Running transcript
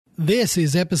This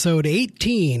is episode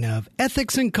 18 of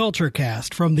Ethics and Culture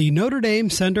Cast from the Notre Dame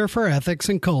Centre for Ethics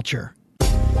and Culture.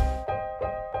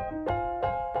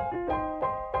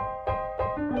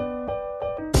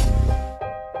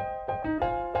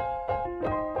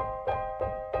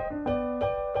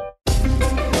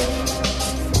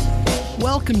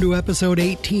 Welcome to episode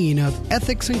 18 of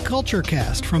Ethics and Culture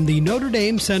Cast from the Notre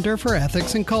Dame Centre for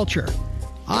Ethics and Culture.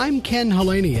 I'm Ken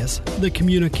Hellenius, the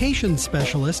Communications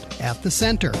Specialist at the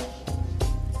Center.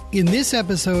 In this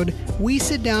episode, we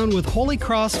sit down with Holy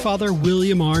Cross Father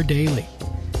William R. Dailey.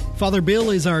 Father Bill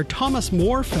is our Thomas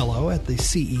More Fellow at the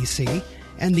C.S.C.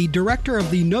 and the Director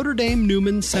of the Notre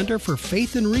Dame-Newman Centre for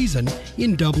Faith and Reason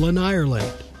in Dublin,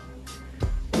 Ireland.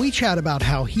 We chat about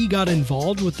how he got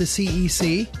involved with the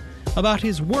C.S.C., about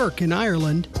his work in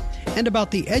Ireland, and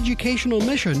about the educational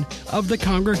mission of the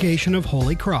Congregation of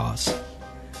Holy Cross.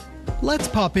 Let's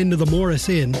pop into the Morris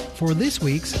Inn for this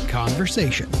week's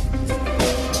conversation.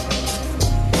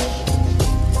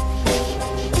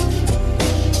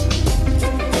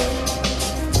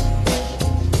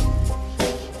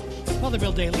 Father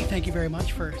Bill Dailey, thank you very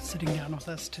much for sitting down with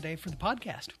us today for the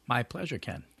podcast. My pleasure,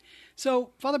 Ken.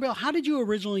 So, Father Bill, how did you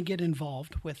originally get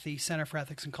involved with the Center for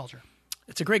Ethics and Culture?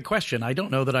 It's a great question. I don't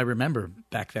know that I remember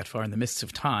back that far in the mists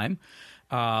of time.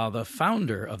 The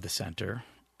founder of the center,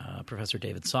 Professor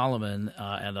David Solomon,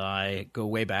 and I go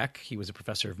way back. He was a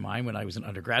professor of mine when I was an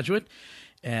undergraduate,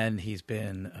 and he's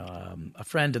been a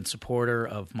friend and supporter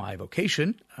of my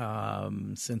vocation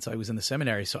since I was in the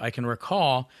seminary. So I can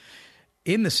recall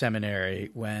in the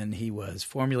seminary when he was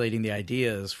formulating the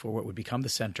ideas for what would become the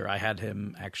center, I had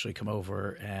him actually come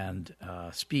over and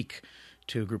speak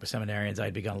to a group of seminarians. I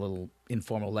had begun a little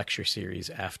informal lecture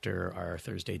series after our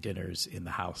Thursday dinners in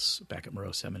the house back at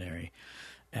Moreau Seminary.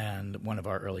 And one of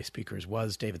our early speakers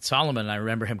was David Solomon. And I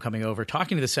remember him coming over,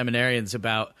 talking to the seminarians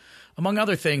about, among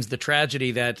other things, the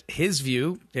tragedy that his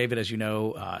view, David, as you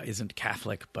know, isn't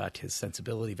Catholic, but his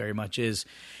sensibility very much is.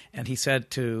 And he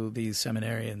said to these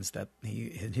seminarians that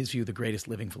in his view, the greatest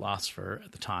living philosopher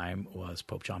at the time was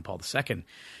Pope John Paul II.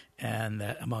 And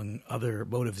that among other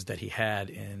motives that he had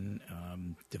in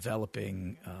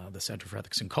developing the Center for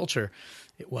Ethics and Culture,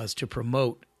 it was to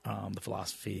promote the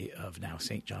philosophy of now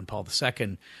St. John Paul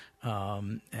II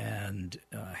and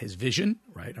his vision,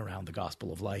 right, around the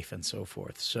gospel of life and so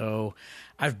forth. So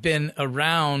I've been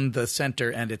around the center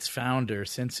and its founder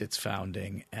since its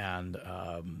founding, and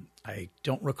I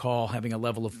don't recall having a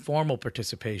level of formal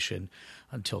participation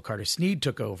until Carter Snead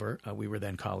took over. We were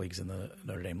then colleagues in the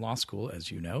Notre Dame Law School, as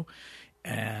you know,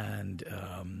 and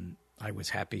I was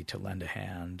happy to lend a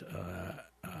hand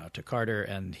to Carter,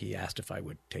 and he asked if I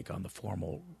would take on the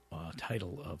formal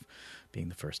title of being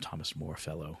the first Thomas More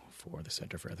Fellow for the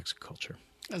Center for Ethics and Culture.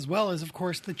 As well as, of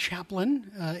course, the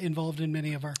chaplain involved in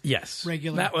many of our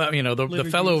regular the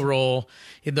fellow role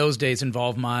in those days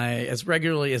involved as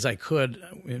regularly as I could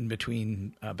in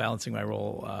between balancing my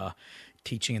role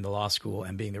teaching in the law school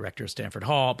and being the rector of Stanford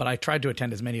Hall. But I tried to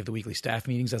attend as many of the weekly staff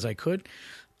meetings as I could.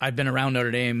 I've been around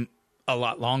Notre Dame a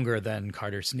lot longer than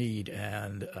Carter Snead.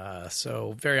 And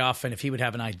so very often if he would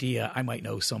have an idea, I might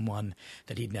know someone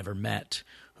that he'd never met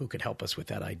who could help us with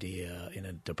that idea in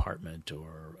a department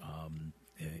or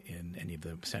in any of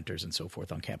the centers and so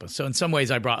forth on campus. So in some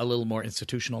ways I brought a little more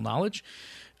institutional knowledge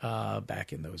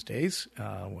back in those days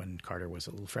when Carter was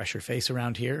a little fresher face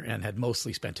around here and had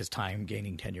mostly spent his time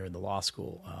gaining tenure in the law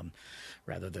school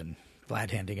rather than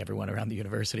glad-handing everyone around the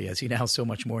university, as he now so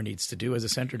much more needs to do as a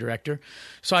center director.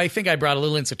 So I think I brought a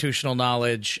little institutional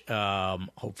knowledge,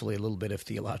 hopefully a little bit of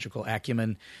theological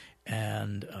acumen,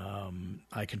 and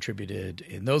I contributed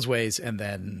in those ways. And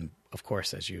then, of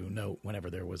course, as you know, whenever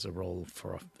there was a role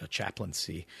for a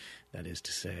chaplaincy, that is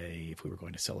to say, if we were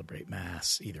going to celebrate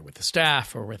Mass, either with the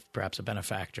staff or with perhaps a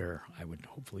benefactor, I would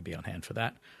hopefully be on hand for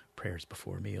that, prayers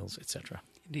before meals, etc.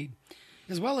 Indeed.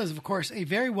 As well as, of course, a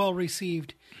very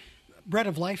well-received Bread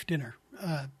of Life dinner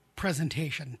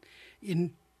presentation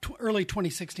in early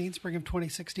 2016, spring of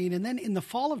 2016. And then in the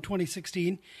fall of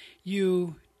 2016,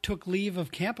 you took leave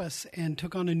of campus and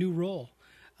took on a new role.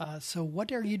 So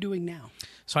what are you doing now?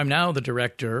 So I'm now the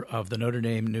director of the Notre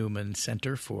Dame-Newman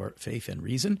Centre for Faith and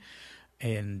Reason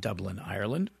in Dublin,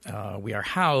 Ireland. We are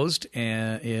housed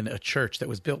in a church that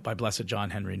was built by Blessed John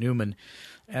Henry Newman.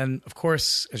 And of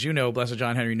course, as you know, Blessed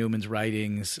John Henry Newman's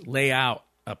writings lay out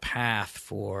a path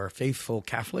for faithful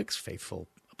Catholics, faithful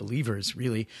believers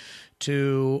really,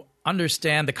 to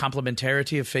understand the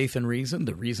complementarity of faith and reason,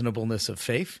 the reasonableness of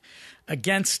faith,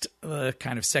 against the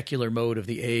kind of secular mode of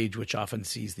the age, which often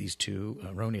sees these two,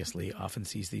 erroneously, often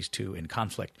sees these two in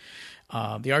conflict.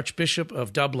 The Archbishop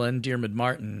of Dublin, Diarmuid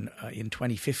Martin, in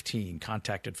 2015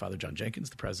 contacted Father John Jenkins,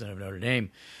 the president of Notre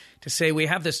Dame, to say, we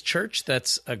have this church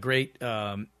that's a great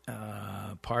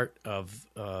part of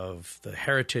the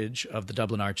heritage of the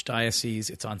Dublin Archdiocese.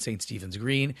 It's on St. Stephen's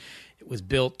Green. It was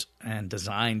built and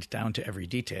designed down to every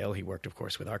detail. He worked, of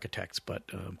course, with architects, but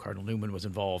Cardinal Newman was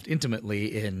involved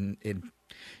intimately in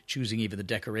choosing even the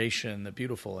decoration, the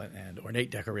beautiful and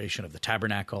ornate decoration of the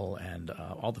tabernacle and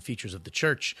all the features of the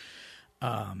church.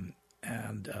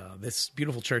 This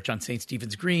beautiful church on St.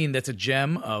 Stephen's Green, that's a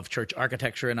gem of church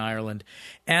architecture in Ireland,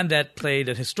 and that played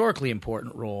a historically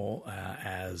important role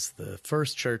as the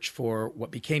first church for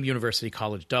what became University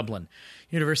College Dublin.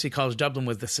 University College Dublin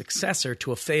was the successor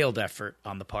to a failed effort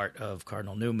on the part of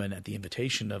Cardinal Newman at the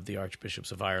invitation of the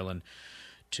Archbishops of Ireland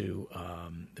to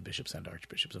the bishops and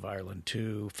archbishops of Ireland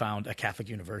to found a Catholic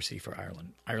university for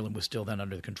Ireland. Ireland was still then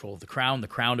under the control of the Crown. The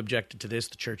Crown objected to this.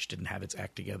 The Church didn't have its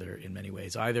act together in many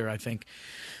ways either, I think.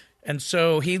 And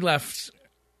so he left,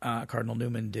 Cardinal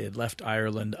Newman left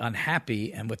Ireland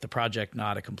unhappy and with the project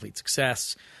not a complete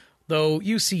success. Though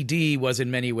UCD was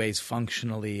in many ways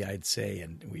functionally, I'd say,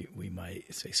 and we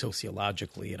might say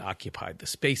sociologically, it occupied the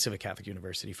space of a Catholic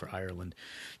university for Ireland.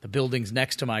 The buildings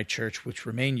next to my church, which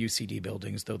remain UCD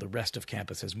buildings, though the rest of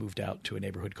campus has moved out to a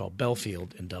neighborhood called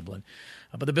Belfield in Dublin.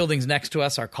 But the buildings next to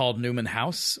us are called Newman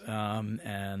House,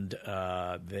 and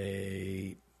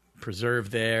they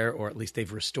preserve there, or at least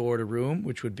they've restored a room,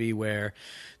 which would be where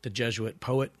the Jesuit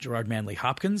poet Gerard Manley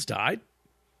Hopkins died.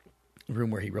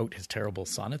 Room where he wrote his terrible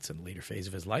sonnets in the later phase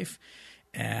of his life.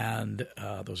 And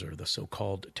those are the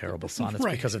so-called terrible sonnets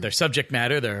right. Because of their subject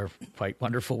matter. They're quite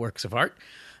wonderful works of art.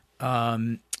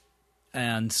 And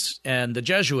the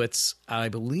Jesuits, I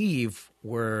believe,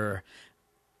 were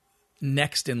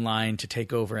next in line to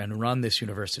take over and run this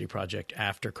university project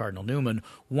after Cardinal Newman.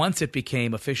 Once it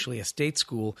became officially a state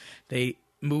school, they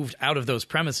moved out of those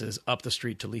premises up the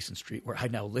street to Leeson Street, where I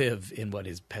now live in what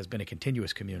has been a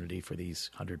continuous community for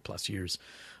these 100-plus years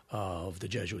of the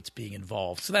Jesuits being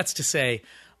involved. So that's to say,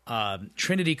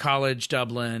 Trinity College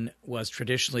Dublin was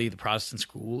traditionally the Protestant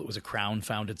school. It was a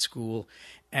Crown-founded school,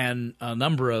 and a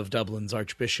number of Dublin's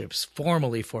archbishops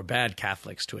formally forbade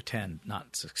Catholics to attend,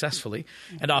 not successfully,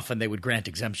 and often they would grant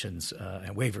exemptions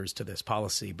and waivers to this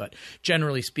policy. But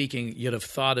generally speaking, you'd have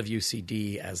thought of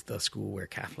UCD as the school where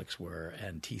Catholics were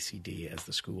and TCD as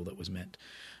the school that was meant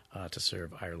to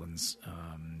serve Ireland's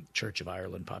Church of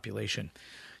Ireland population.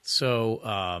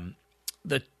 So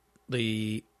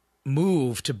the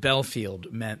move to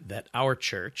Belfield meant that our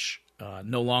church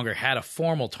no longer had a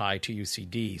formal tie to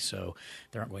UCD, so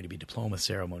there aren't going to be diploma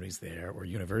ceremonies there or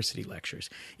university lectures.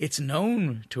 It's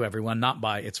known to everyone not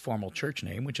by its formal church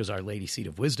name, which is Our Lady Seat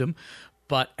of Wisdom,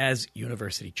 but as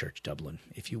University Church Dublin.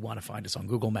 If you want to find us on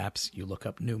Google Maps, you look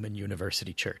up Newman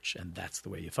University Church, and that's the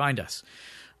way you find us.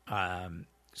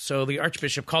 So the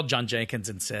Archbishop called John Jenkins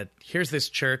and said, here's this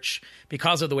church.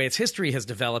 Because of the way its history has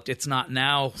developed, it's not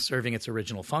now serving its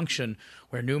original function,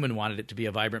 where Newman wanted it to be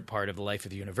a vibrant part of the life of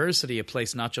the university, a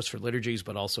place not just for liturgies,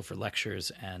 but also for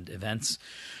lectures and events.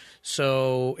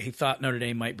 So he thought Notre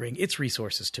Dame might bring its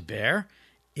resources to bear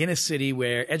in a city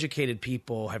where educated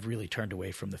people have really turned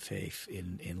away from the faith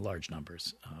in large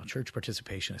numbers. Church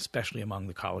participation, especially among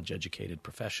the college-educated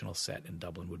professional set in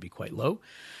Dublin, would be quite low.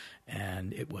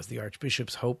 And it was the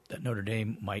Archbishop's hope that Notre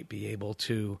Dame might be able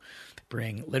to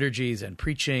bring liturgies and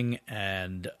preaching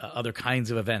and other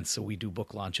kinds of events. So we do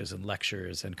book launches and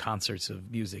lectures and concerts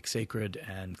of music, sacred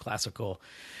and classical,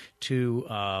 to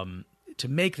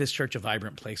make this church a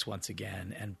vibrant place once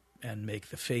again and make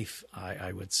the faith,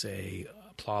 I would say,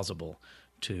 plausible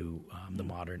to the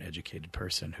modern educated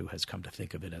person who has come to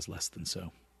think of it as less than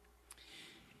so.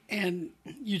 And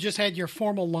you just had your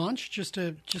formal launch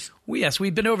Yes,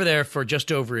 we've been over there for just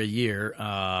over a year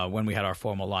when we had our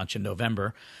formal launch in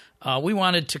November. We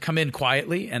wanted to come in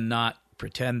quietly and not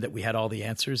pretend that we had all the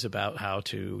answers about how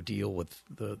to deal with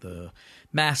the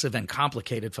massive and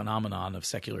complicated phenomenon of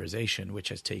secularization, which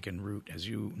has taken root, as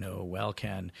you know well,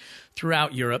 Ken,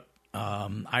 throughout Europe.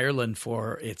 Ireland,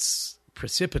 for its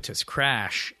precipitous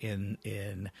crash in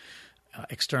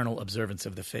external observance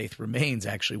of the faith, remains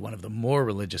actually one of the more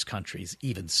religious countries.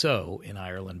 Even so, in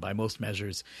Ireland, by most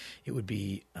measures, it would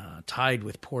be tied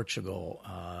with Portugal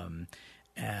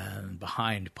and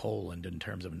behind Poland in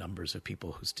terms of numbers of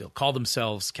people who still call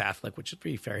themselves Catholic, which would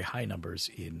be very high numbers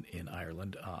in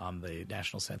Ireland on the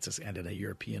national census and in a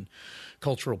European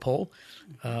cultural poll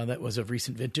that was of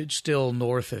recent vintage. Still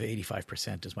north of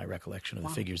 85% is my recollection of the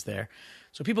figures there.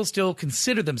 So people still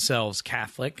consider themselves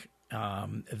Catholic.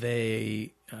 When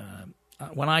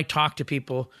I talk to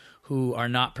people who are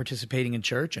not participating in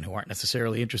church and who aren't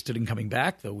necessarily interested in coming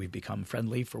back, though we've become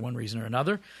friendly for one reason or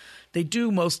another, they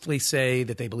do mostly say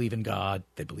that they believe in God,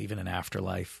 they believe in an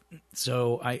afterlife.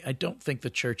 So I don't think the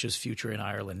church's future in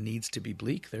Ireland needs to be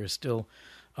bleak. There's still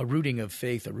a rooting of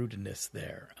faith, a rootedness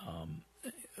there.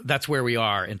 That's where we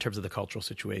are in terms of the cultural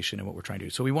situation and what we're trying to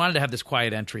do. So we wanted to have this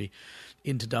quiet entry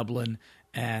into Dublin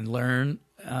and learn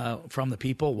from the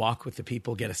people, walk with the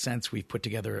people, get a sense. We've put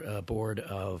together a board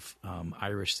of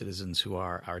Irish citizens who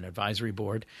are an advisory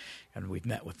board, and we've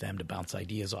met with them to bounce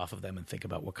ideas off of them and think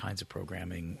about what kinds of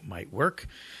programming might work.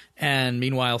 And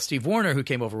meanwhile, Steve Warner, who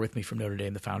came over with me from Notre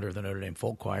Dame, the founder of the Notre Dame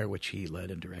Folk Choir, which he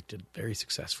led and directed very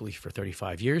successfully for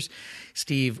 35 years,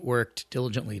 Steve worked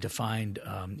diligently to find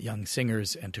young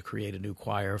singers and to create a new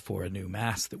choir for a new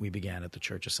mass that we began at the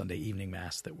church, a Sunday evening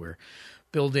mass that we're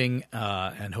building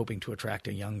and hoping to attract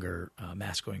a younger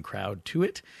mass-going crowd to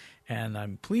it. And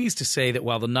I'm pleased to say that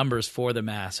while the numbers for the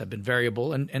Mass have been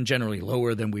variable and generally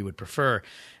lower than we would prefer,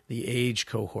 the age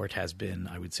cohort has been,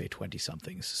 I would say,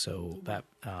 20-somethings. So that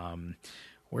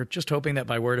we're just hoping that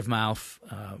by word of mouth,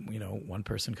 one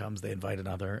person comes, they invite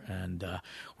another. And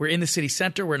we're in the city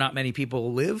center where not many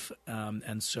people live.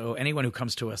 And so anyone who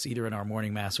comes to us, either in our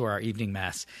morning Mass or our evening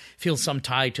Mass, feels some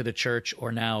tie to the church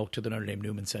or now to the Notre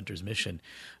Dame-Newman Centre's mission.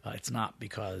 It's not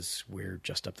because we're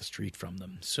just up the street from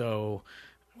them. So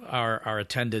our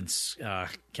attendance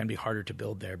can be harder to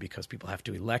build there because people have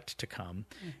to elect to come.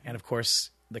 Mm-hmm. And, of course,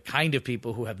 the kind of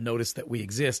people who have noticed that we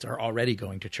exist are already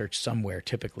going to church somewhere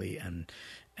typically, and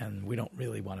we don't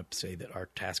really want to say that our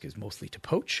task is mostly to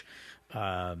poach.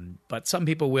 But some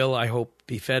people will, I hope,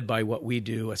 be fed by what we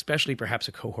do, especially perhaps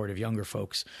a cohort of younger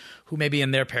folks who maybe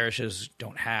in their parishes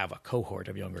don't have a cohort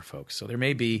of younger folks. So there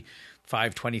may be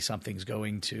 5 20-somethings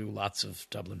going to lots of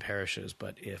Dublin parishes,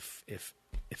 but if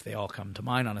they all come to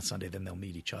mine on a Sunday, then they'll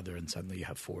meet each other, and suddenly you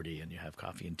have 40, and you have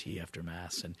coffee and tea after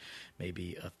Mass, and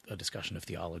maybe a discussion of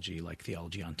theology, like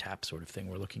Theology on Tap sort of thing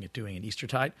we're looking at doing in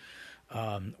Eastertide.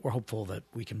 We're hopeful that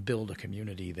we can build a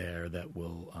community there that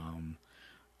will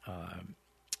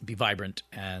be vibrant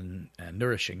and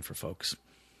nourishing for folks.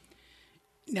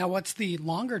 Now, what's the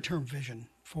longer-term vision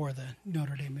for the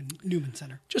Notre Dame-Newman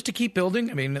Centre? Just to keep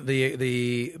building. I mean,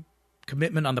 the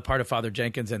commitment on the part of Father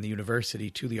Jenkins and the university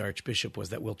to the Archbishop was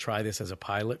that we'll try this as a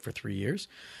pilot for 3 years.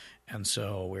 And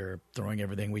so we're throwing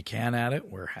everything we can at it.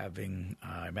 We're having,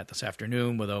 I met this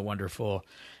afternoon with a wonderful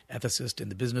ethicist in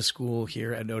the business school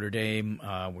here at Notre Dame.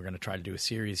 We're going to try to do a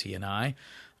series, he and I,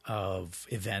 of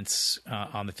events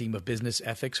on the theme of business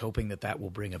ethics, hoping that will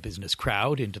bring a business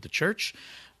crowd into the church.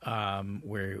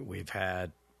 Where we've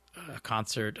had a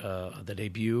concert, the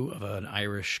debut of an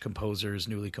Irish composer's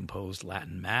newly composed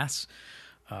Latin Mass.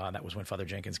 That was when Father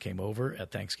Jenkins came over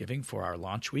at Thanksgiving for our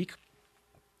launch week.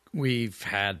 We've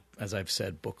had, as I've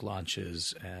said, book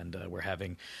launches, and we're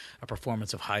having a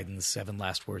performance of Haydn's 7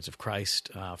 Last Words of Christ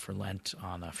for Lent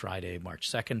on Friday, March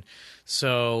 2nd.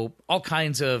 So all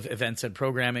kinds of events and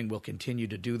programming. We'll continue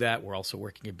to do that. We're also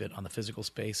working a bit on the physical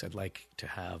space. I'd like to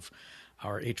have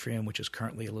our atrium, which is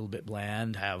currently a little bit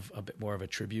bland, have a bit more of a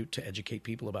tribute to educate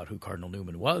people about who Cardinal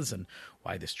Newman was and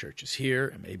why this church is here,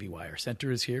 and maybe why our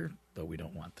center is here, though we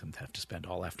don't want them to have to spend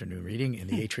all afternoon reading in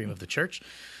the atrium of the church.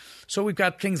 So we've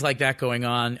got things like that going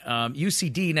on.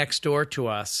 UCD next door to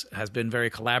us has been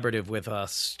very collaborative with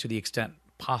us to the extent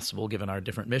possible, given our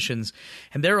different missions.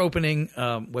 And they're opening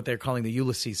what they're calling the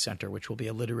Ulysses Center, which will be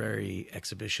a literary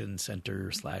exhibition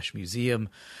center / museum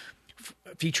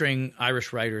featuring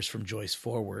Irish writers from Joyce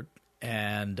forward.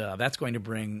 And that's going to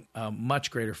bring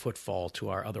much greater footfall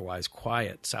to our otherwise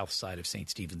quiet south side of St.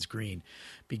 Stephen's Green,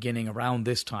 beginning around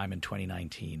this time in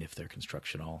 2019, if their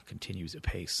construction all continues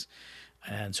apace.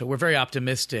 And so we're very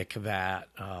optimistic that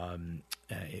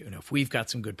if we've got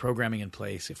some good programming in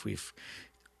place, if we've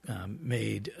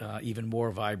made even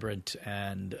more vibrant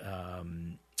and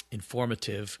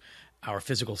informative our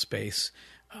physical space,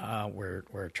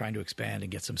 we're trying to expand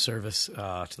and get some service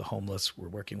to the homeless. We're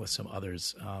working with some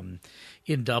others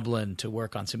in Dublin to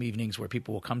work on some evenings where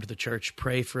people will come to the church,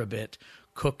 pray for a bit,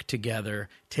 cook together,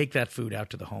 take that food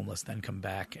out to the homeless, then come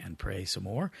back and pray some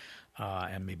more,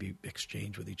 and maybe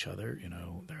exchange with each other,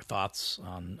 their thoughts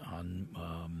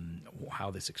on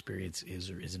how this experience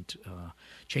is or isn't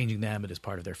changing them and as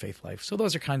part of their faith life. So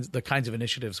those are the kinds of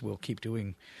initiatives we'll keep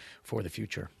doing for the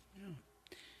future. Yeah.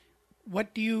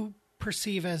 What do you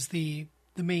perceive as the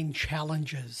main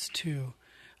challenges to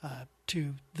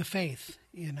the faith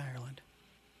in Ireland?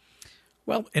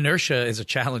 Well, inertia is a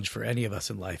challenge for any of us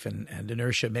in life, and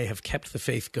inertia may have kept the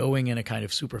faith going in a kind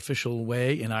of superficial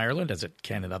way in Ireland, as it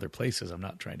can in other places. I'm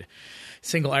not trying to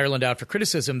single Ireland out for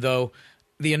criticism, though.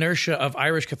 The inertia of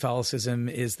Irish Catholicism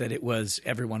is that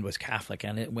everyone was Catholic,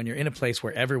 and when you're in a place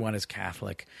where everyone is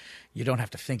Catholic, you don't have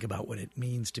to think about what it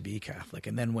means to be Catholic.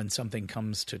 And then when something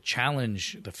comes to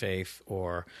challenge the faith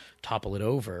or topple it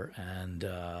over, and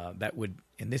that would,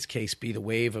 in this case, be the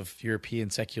wave of European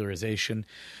secularization,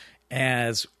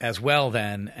 as well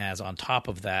then as on top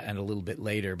of that and a little bit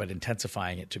later, but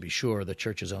intensifying it to be sure, the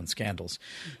church's own scandals.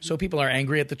 Mm-hmm. So people are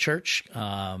angry at the church,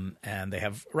 and they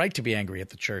have right to be angry at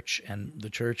the church, and the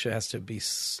church has to be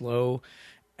slow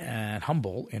and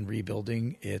humble in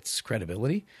rebuilding its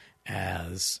credibility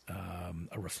as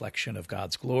a reflection of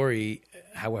God's glory,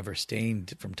 however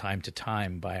stained from time to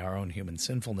time by our own human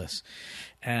sinfulness.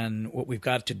 And what we've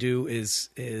got to do is,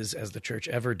 as the church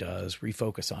ever does,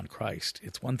 refocus on Christ.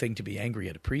 It's one thing to be angry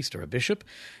at a priest or a bishop.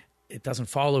 It doesn't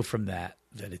follow from that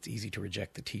it's easy to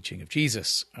reject the teaching of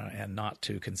Jesus and not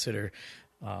to consider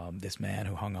this man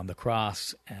who hung on the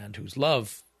cross and whose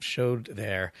love showed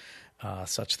there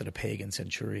such that a pagan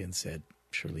centurion said,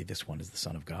 "Surely this one is the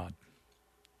Son of God."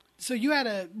 So you had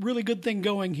a really good thing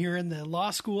going here in the law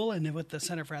school and with the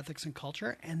Center for Ethics and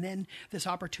Culture, and then this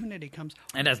opportunity comes.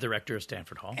 And as the rector of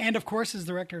Stanford Hall. And, of course, as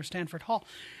the rector of Stanford Hall.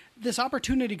 This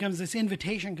opportunity comes, this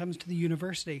invitation comes to the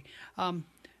university.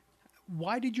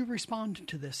 Why did you respond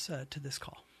to this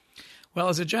call? Well,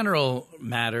 as a general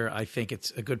matter, I think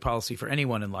it's a good policy for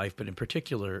anyone in life, but in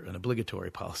particular an obligatory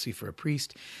policy for a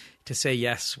priest to say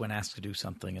yes when asked to do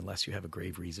something unless you have a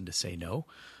grave reason to say no.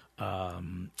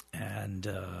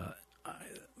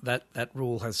 That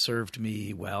rule has served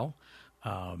me well.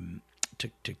 To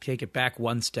take it back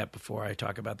one step before I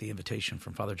talk about the invitation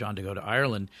from Father John to go to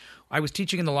Ireland, I was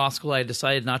teaching in the law school. I had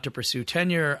decided not to pursue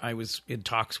tenure. I was in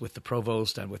talks with the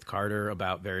provost and with Carter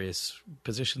about various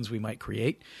positions we might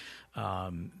create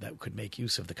that could make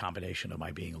use of the combination of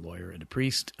my being a lawyer and a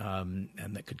priest, and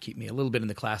that could keep me a little bit in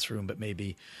the classroom, but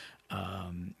maybe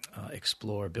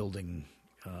explore building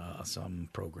some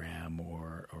program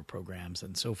or programs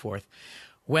and so forth.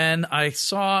 When I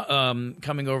saw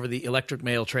coming over the electric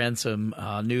mail transom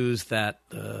news that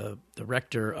the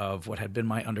rector of what had been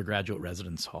my undergraduate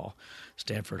residence hall,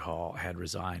 Stanford Hall, had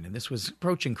resigned, and this was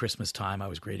approaching Christmas time. I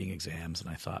was grading exams, and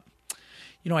I thought,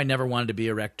 I never wanted to be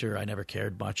a rector. I never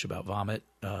cared much about vomit,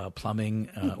 plumbing,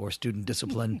 or student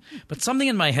discipline. But something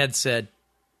in my head said,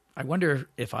 I wonder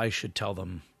if I should tell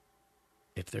them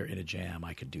if they're in a jam,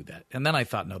 I could do that. And then I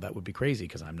thought, no, that would be crazy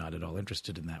because I'm not at all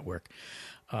interested in that work.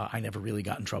 I never really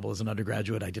got in trouble as an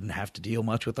undergraduate. I didn't have to deal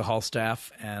much with the hall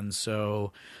staff. And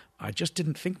so I just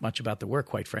didn't think much about the work,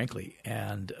 quite frankly.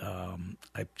 And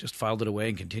I just filed it away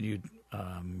and continued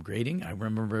grading. I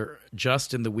remember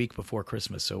just in the week before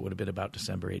Christmas, so it would have been about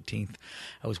December 18th,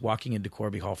 I was walking into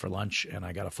Corby Hall for lunch, and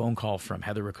I got a phone call from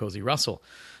Heather Riccozzi Russell,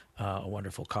 a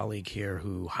wonderful colleague here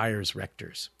who hires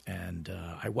rectors. And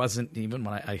I wasn't even,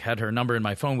 when I had her number in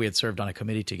my phone, we had served on a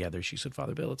committee together. She said,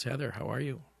 "Father Bill, it's Heather. How are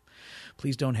you?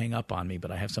 Please don't hang up on me,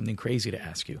 but I have something crazy to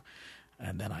ask you."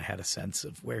 And then I had a sense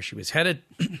of where she was headed.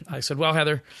 I said, "Well,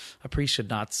 Heather, a priest should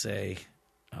not say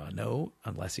no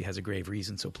unless he has a grave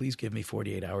reason. So please give me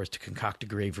 48 hours to concoct a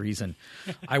grave reason.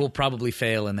 I will probably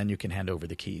fail, and then you can hand over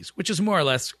the keys," which is more or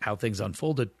less how things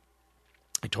unfolded.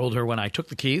 I told her when I took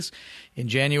the keys in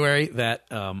January that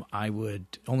I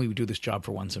would only do this job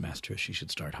for one semester. She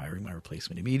should start hiring my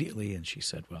replacement immediately. And she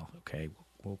said, "Well, okay,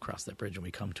 we'll cross that bridge when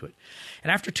we come to it."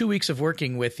 And after 2 weeks of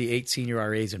working with the 8 senior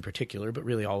RAs in particular, but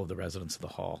really all of the residents of the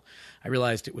hall, I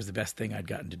realized it was the best thing I'd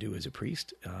gotten to do as a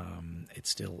priest. It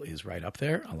still is right up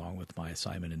there, along with my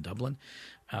assignment in Dublin.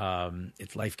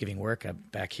 It's life-giving work. I'm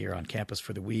back here on campus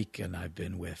for the week, and I've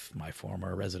been with my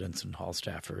former residents and hall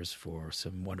staffers for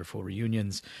some wonderful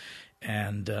reunions.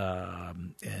 And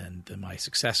my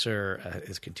successor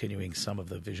is continuing some of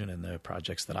the vision and the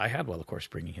projects that I had, while, of course,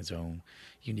 bringing his own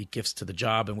unique gifts to the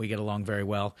job, and we get along very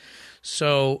well.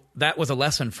 So that was a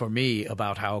lesson for me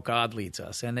about how God leads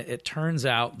us. And it turns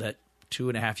out that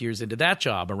 2.5 years into that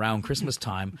job, around Christmas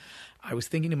time, I was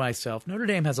thinking to myself, Notre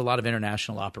Dame has a lot of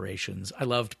international operations. I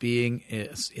loved being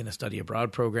in a study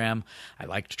abroad program. I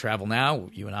like to travel now.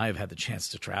 You and I have had the chance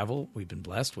to travel. We've been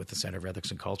blessed with the Center for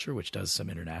Ethics and Culture, which does some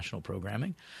international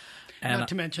programming. And not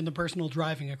to mention the personal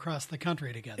driving across the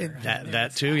country together.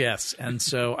 That too, yes. And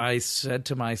so I said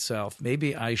to myself,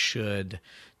 maybe I should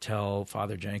tell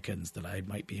Father Jenkins that I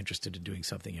might be interested in doing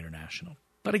something international.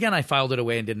 But again, I filed it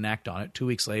away and didn't act on it. 2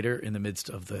 weeks later, in the midst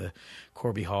of the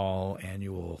Corby Hall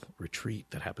annual retreat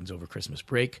that happens over Christmas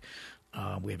break,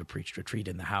 we have a preached retreat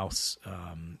in the house.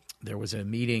 There was a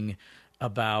meeting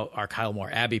about our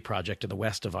Kylemore Abbey project in the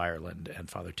west of Ireland, and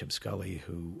Father Tim Scully,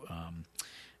 who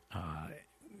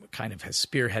kind of has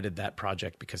spearheaded that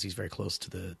project because he's very close to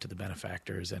the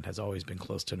benefactors and has always been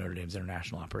close to Notre Dame's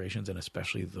international operations, and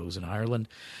especially those in Ireland.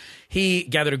 He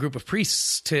gathered a group of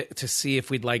priests to see if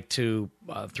we'd like to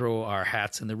throw our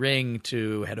hats in the ring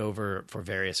to head over for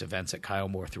various events at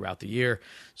Kylemore throughout the year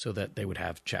so that they would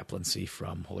have chaplaincy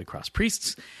from Holy Cross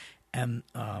priests. And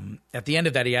at the end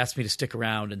of that, he asked me to stick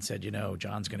around and said,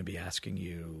 John's going to be asking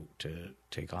you to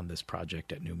take on this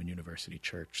project at Newman University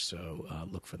Church, so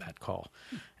look for that call.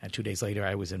 And 2 days later,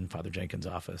 I was in Father Jenkins'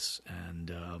 office,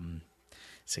 and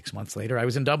 6 months later, I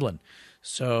was in Dublin.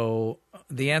 So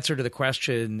the answer to the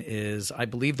question is, I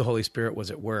believe the Holy Spirit was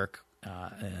at work,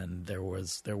 and there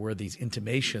were these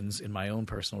intimations in my own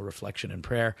personal reflection and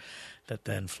prayer that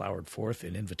then flowered forth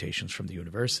in invitations from the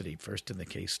university, first in the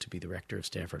case to be the rector of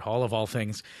Stanford Hall of all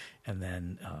things, and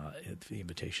then the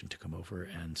invitation to come over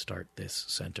and start this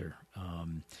center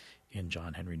in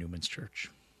John Henry Newman's church.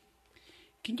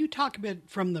 Can you talk a bit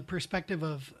from the perspective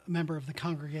of a member of the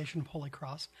Congregation of Holy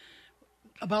Cross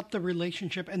about the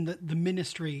relationship and the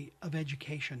ministry of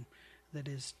education that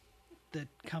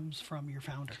comes from your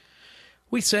founder?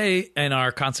 We say in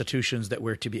our constitutions that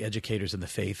we're to be educators in the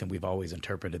faith, and we've always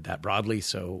interpreted that broadly.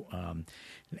 So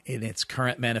in its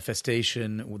current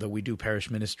manifestation, though we do parish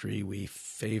ministry, we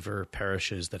favor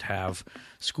parishes that have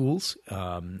schools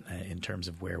in terms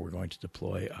of where we're going to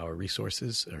deploy our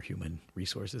resources, our human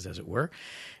resources, as it were.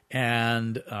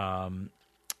 And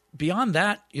beyond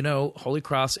that, Holy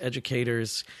Cross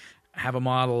educators have a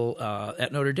model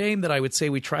at Notre Dame that I would say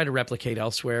we try to replicate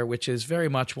elsewhere, which is very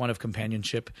much one of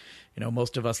companionship.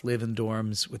 Most of us live in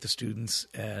dorms with the students,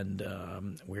 and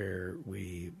where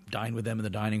we dine with them in the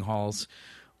dining halls.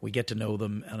 We get to know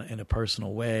them in a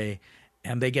personal way,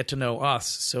 and they get to know us,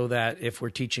 so that if we're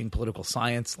teaching political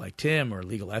science like Tim, or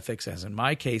legal ethics, as in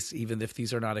my case, even if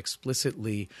these are not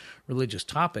explicitly religious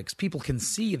topics, people can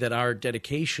see that our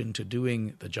dedication to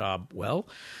doing the job well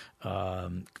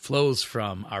flows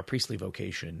from our priestly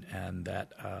vocation, and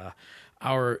that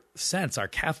our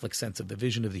Catholic sense of the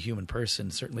vision of the human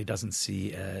person certainly doesn't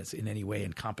see as in any way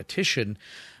in competition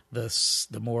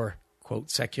the more, quote,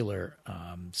 secular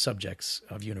subjects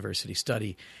of university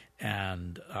study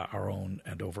and our own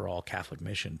and overall Catholic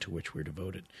mission to which we're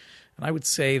devoted. And I would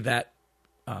say that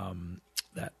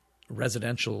that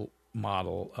residential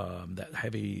model, that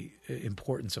heavy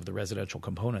importance of the residential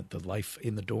component, the life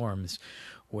in the dorms,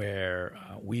 where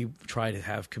we try to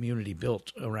have community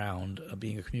built around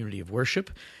being a community of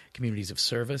worship, communities of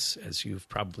service. As you've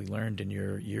probably learned in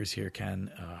your years here,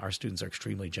 Ken, our students are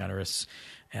extremely generous,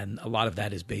 and a lot of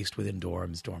that is based within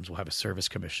dorms. Dorms will have a service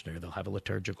commissioner. They'll have a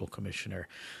liturgical commissioner.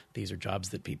 These are jobs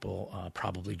that people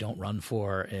probably don't run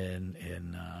for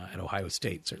at Ohio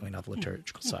State, certainly not the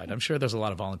liturgical side. I'm sure there's a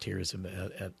lot of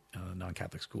volunteerism at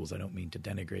non-Catholic schools. I don't mean to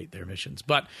denigrate their missions,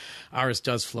 but ours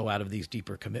does flow out of these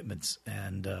deeper commitments,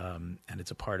 and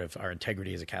it's a part of our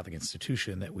integrity as a Catholic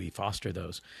institution that we foster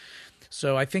those.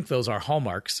 So I think those are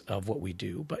hallmarks of what we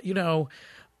do. But,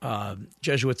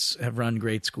 Jesuits have run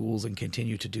great schools and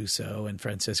continue to do so, and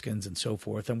Franciscans and so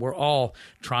forth, and we're all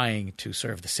trying to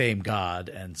serve the same God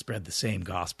and spread the same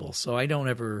gospel. So I don't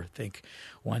ever think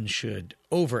one should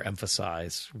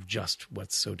overemphasize just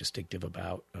what's so distinctive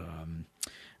about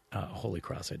Holy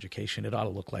Cross education. It ought to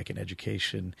look like an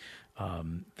education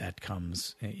that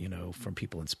comes, from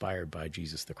people inspired by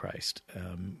Jesus the Christ,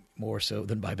 more so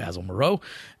than by Basil Moreau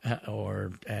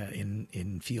or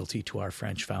in fealty to our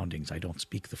French foundings. I don't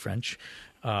speak the French.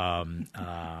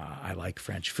 I like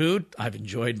French food. I've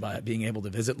enjoyed being able to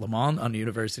visit Le Mans on a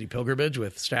university pilgrimage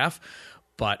with staff.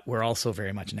 But we're also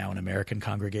very much now an American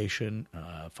congregation.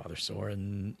 Father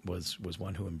Soren was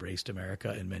one who embraced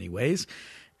America in many ways.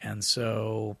 And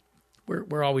so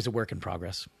we're always a work in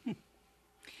progress.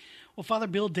 Well, Father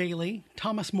Bill Dailey,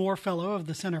 Thomas More Fellow of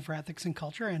the Center for Ethics and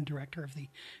Culture and Director of the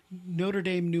Notre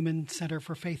Dame-Newman Centre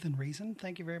for Faith and Reason,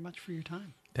 thank you very much for your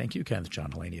time. Thank you, Kenneth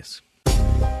John Hellenius.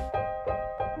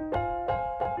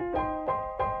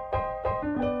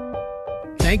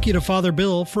 Thank you to Father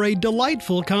Bill for a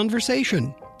delightful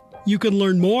conversation. You can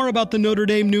learn more about the Notre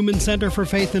Dame-Newman Centre for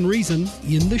Faith and Reason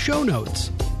in the show notes.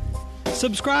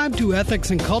 Subscribe to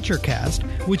Ethics and Culture Cast,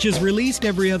 which is released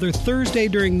every other Thursday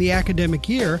during the academic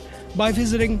year, by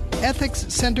visiting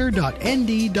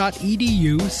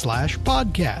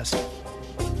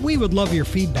ethicscenter.nd.edu/podcast. We would love your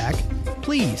feedback.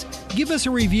 Please give us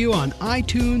a review on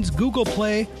iTunes, Google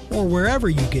Play, or wherever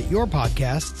you get your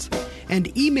podcasts,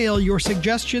 and email your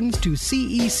suggestions to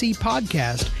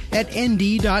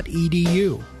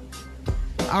cecpodcast@nd.edu.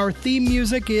 Our theme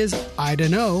music is I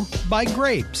Dunno by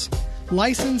Grapes.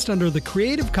 licensed under the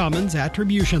Creative Commons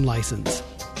Attribution License.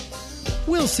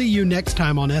 We'll see you next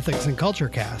time on Ethics and Culture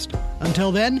Cast.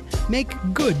 Until then, make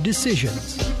good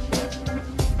decisions.